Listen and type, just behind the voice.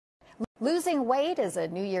Losing weight is a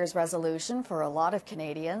New Year's resolution for a lot of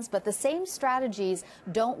Canadians, but the same strategies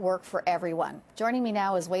don't work for everyone. Joining me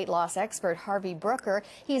now is weight loss expert Harvey Brooker.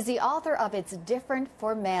 He's the author of It's Different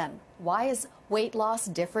for Men. Why is weight loss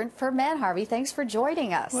different for men, Harvey? Thanks for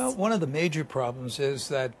joining us. Well, one of the major problems is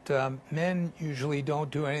that men usually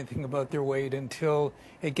don't do anything about their weight until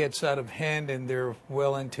it gets out of hand and they're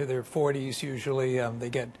well into their 40s. Usually they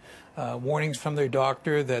get warnings from their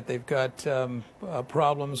doctor that they've got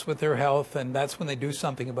problems with their health, and that's when they do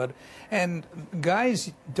something about it. And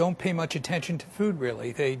guys don't pay much attention to food,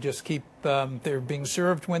 really. They just keep, they're being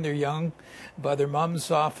served when they're young by their moms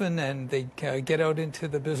often, and they get out into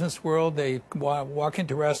the business world. They walk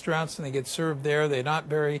into restaurants and they get served there. They're not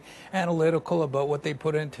very analytical about what they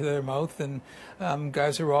put into their mouth, and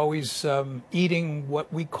guys are always eating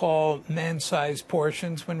what we call man-sized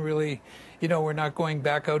portions when really, you know, we're not going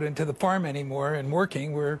back out into the farm anymore and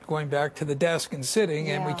working. We're going back to the desk and sitting,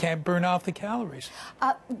 and we can't burn off the calories.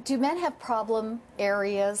 Do men have problem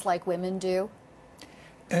areas like women do?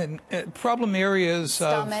 And problem areas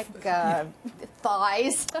stomach,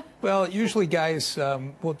 thighs. Well, usually guys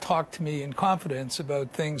will talk to me in confidence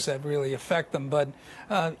about things that really affect them, but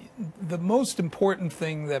the most important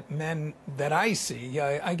thing that men that I see,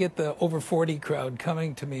 I get the over 40 crowd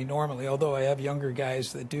coming to me normally, although I have younger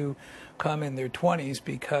guys that do come in their 20s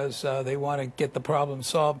because they want to get the problem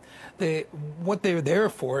solved. What they're there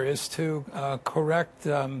for is to correct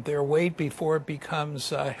their weight before it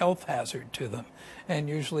becomes a health hazard to them. And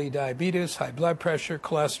usually diabetes, high blood pressure,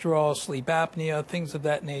 cholesterol, sleep apnea, things of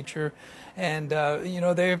that nature. And, you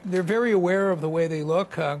know, they're very aware of the way they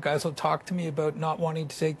look. Guys will talk to me about not wanting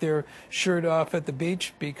to take their shirt off at the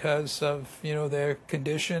beach because of, you know, their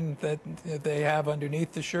condition that they have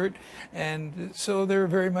underneath the shirt. And so they're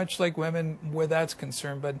very much like women where that's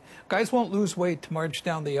concerned. But guys won't lose weight to march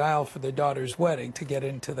down the aisle for their daughter's wedding to get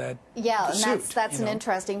into that pursuit, and that's an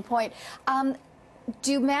interesting point.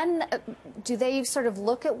 Do men, do they sort of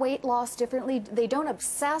look at weight loss differently? They don't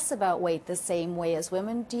obsess about weight the same way as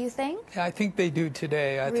women, do you think? Yeah, I think they do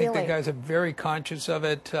today. I think the guys are very conscious of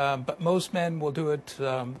it, but most men will do it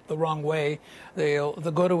the wrong way. They'll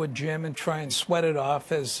go to a gym and try and sweat it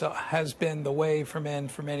off, as has been the way for men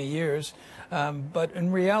for many years. But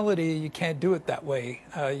in reality, you can't do it that way.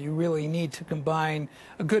 You really need to combine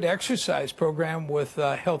a good exercise program with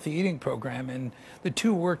a healthy eating program, and the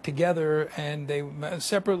two work together, and they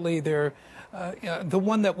separately, they're the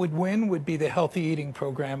one that would win would be the healthy eating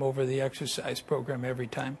program over the exercise program every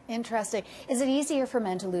time. Interesting. Is it easier for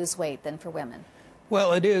men to lose weight than for women?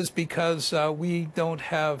 Well, it is, because we don't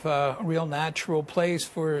have a real natural place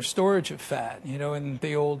for storage of fat. You know, in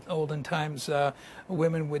the olden times,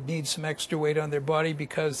 women would need some extra weight on their body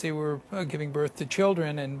because they were giving birth to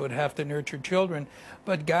children and would have to nurture children.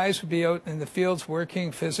 But guys would be out in the fields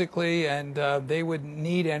working physically, and they wouldn't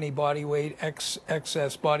need any body weight,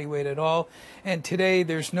 excess body weight at all. And today,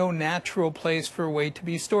 there's no natural place for weight to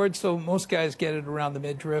be stored, so most guys get it around the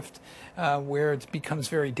midriff, where it becomes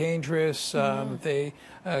very dangerous. They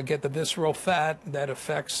get the visceral fat that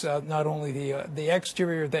affects not only the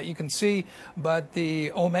exterior that you can see, but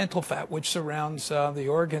the omental fat, which surrounds the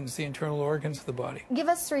organs, the internal organs of the body. Give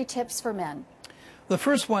us 3 tips for men. The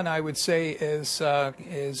first one I would say is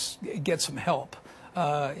get some help.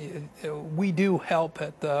 We do help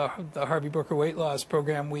at the Harvey Brooker weight loss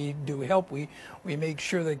program. We do help. We make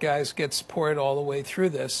sure that guys get support all the way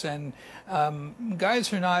through this. And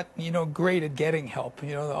guys are not, you know, great at getting help.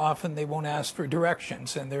 You know, often they won't ask for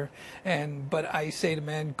directions, but I say to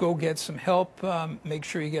men, go get some help. Make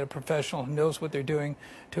sure you get a professional who knows what they're doing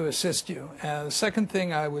to assist you. The second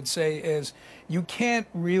thing I would say is you can't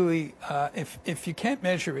really, if you can't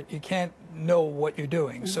measure it, you can't know what you're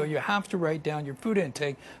doing. So you have to write down your food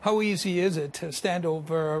intake. How easy is it to stand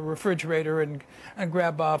over a refrigerator and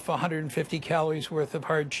grab off 150 calories worth of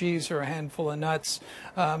hard cheese or a handful of nuts?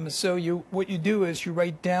 So what you do is you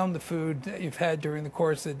write down the food that you've had during the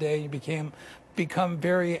course of the day. You become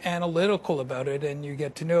very analytical about it, and you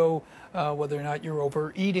get to know whether or not you're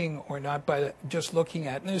overeating or not by just looking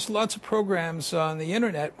at it. And there's lots of programs on the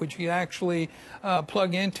internet which you actually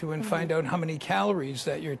plug into and find out how many calories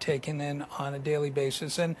that you're taking in on a daily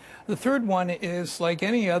basis. And the third one is, like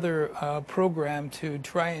any other program to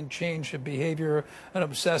try and change a behavior, an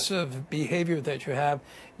obsessive behavior that you have,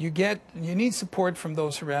 you need support from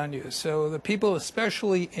those around you. So the people,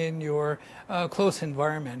 especially in your close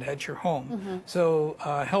environment at your home. So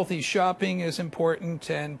healthy shopping is important,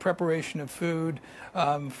 and preparation of food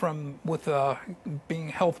being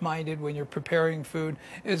health-minded when you're preparing food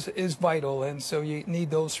is vital. And so you need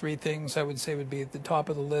those three things, I would say, would be at the top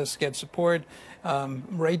of the list. Get support,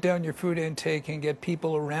 write down your food intake, and get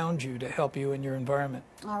people around you to help you in your environment.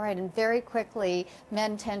 All right, and very quickly,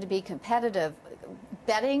 men tend to be competitive.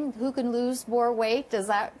 Betting who can lose more weight, does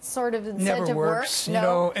that sort of incentive never works. work? You No?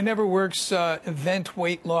 know, it never works. Event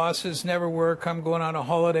weight losses never work. I'm going on a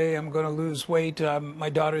holiday, I'm going to lose weight. My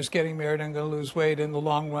daughter's getting married, I'm going to lose weight. In the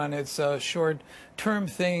long run, it's a short-term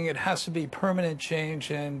thing. It has to be permanent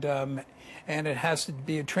change, and it has to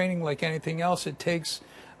be a training like anything else. It takes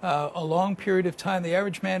a long period of time. The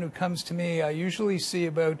average man who comes to me, I usually see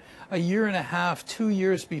about a year and a half, 2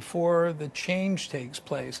 years before the change takes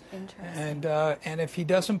place. Interesting. And if he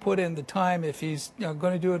doesn't put in the time, if he's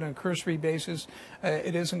going to do it on a cursory basis,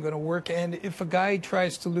 it isn't going to work. And if a guy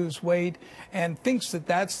tries to lose weight and thinks that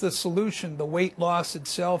that's the solution, the weight loss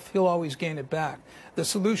itself, he'll always gain it back. The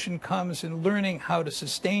solution comes in learning how to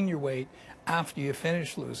sustain your weight after you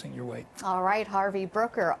finish losing your weight. All right, Harvey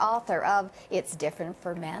Brooker, author of It's Different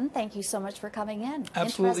for Men. Thank you so much for coming in.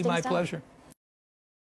 Absolutely, Interesting my stuff. pleasure.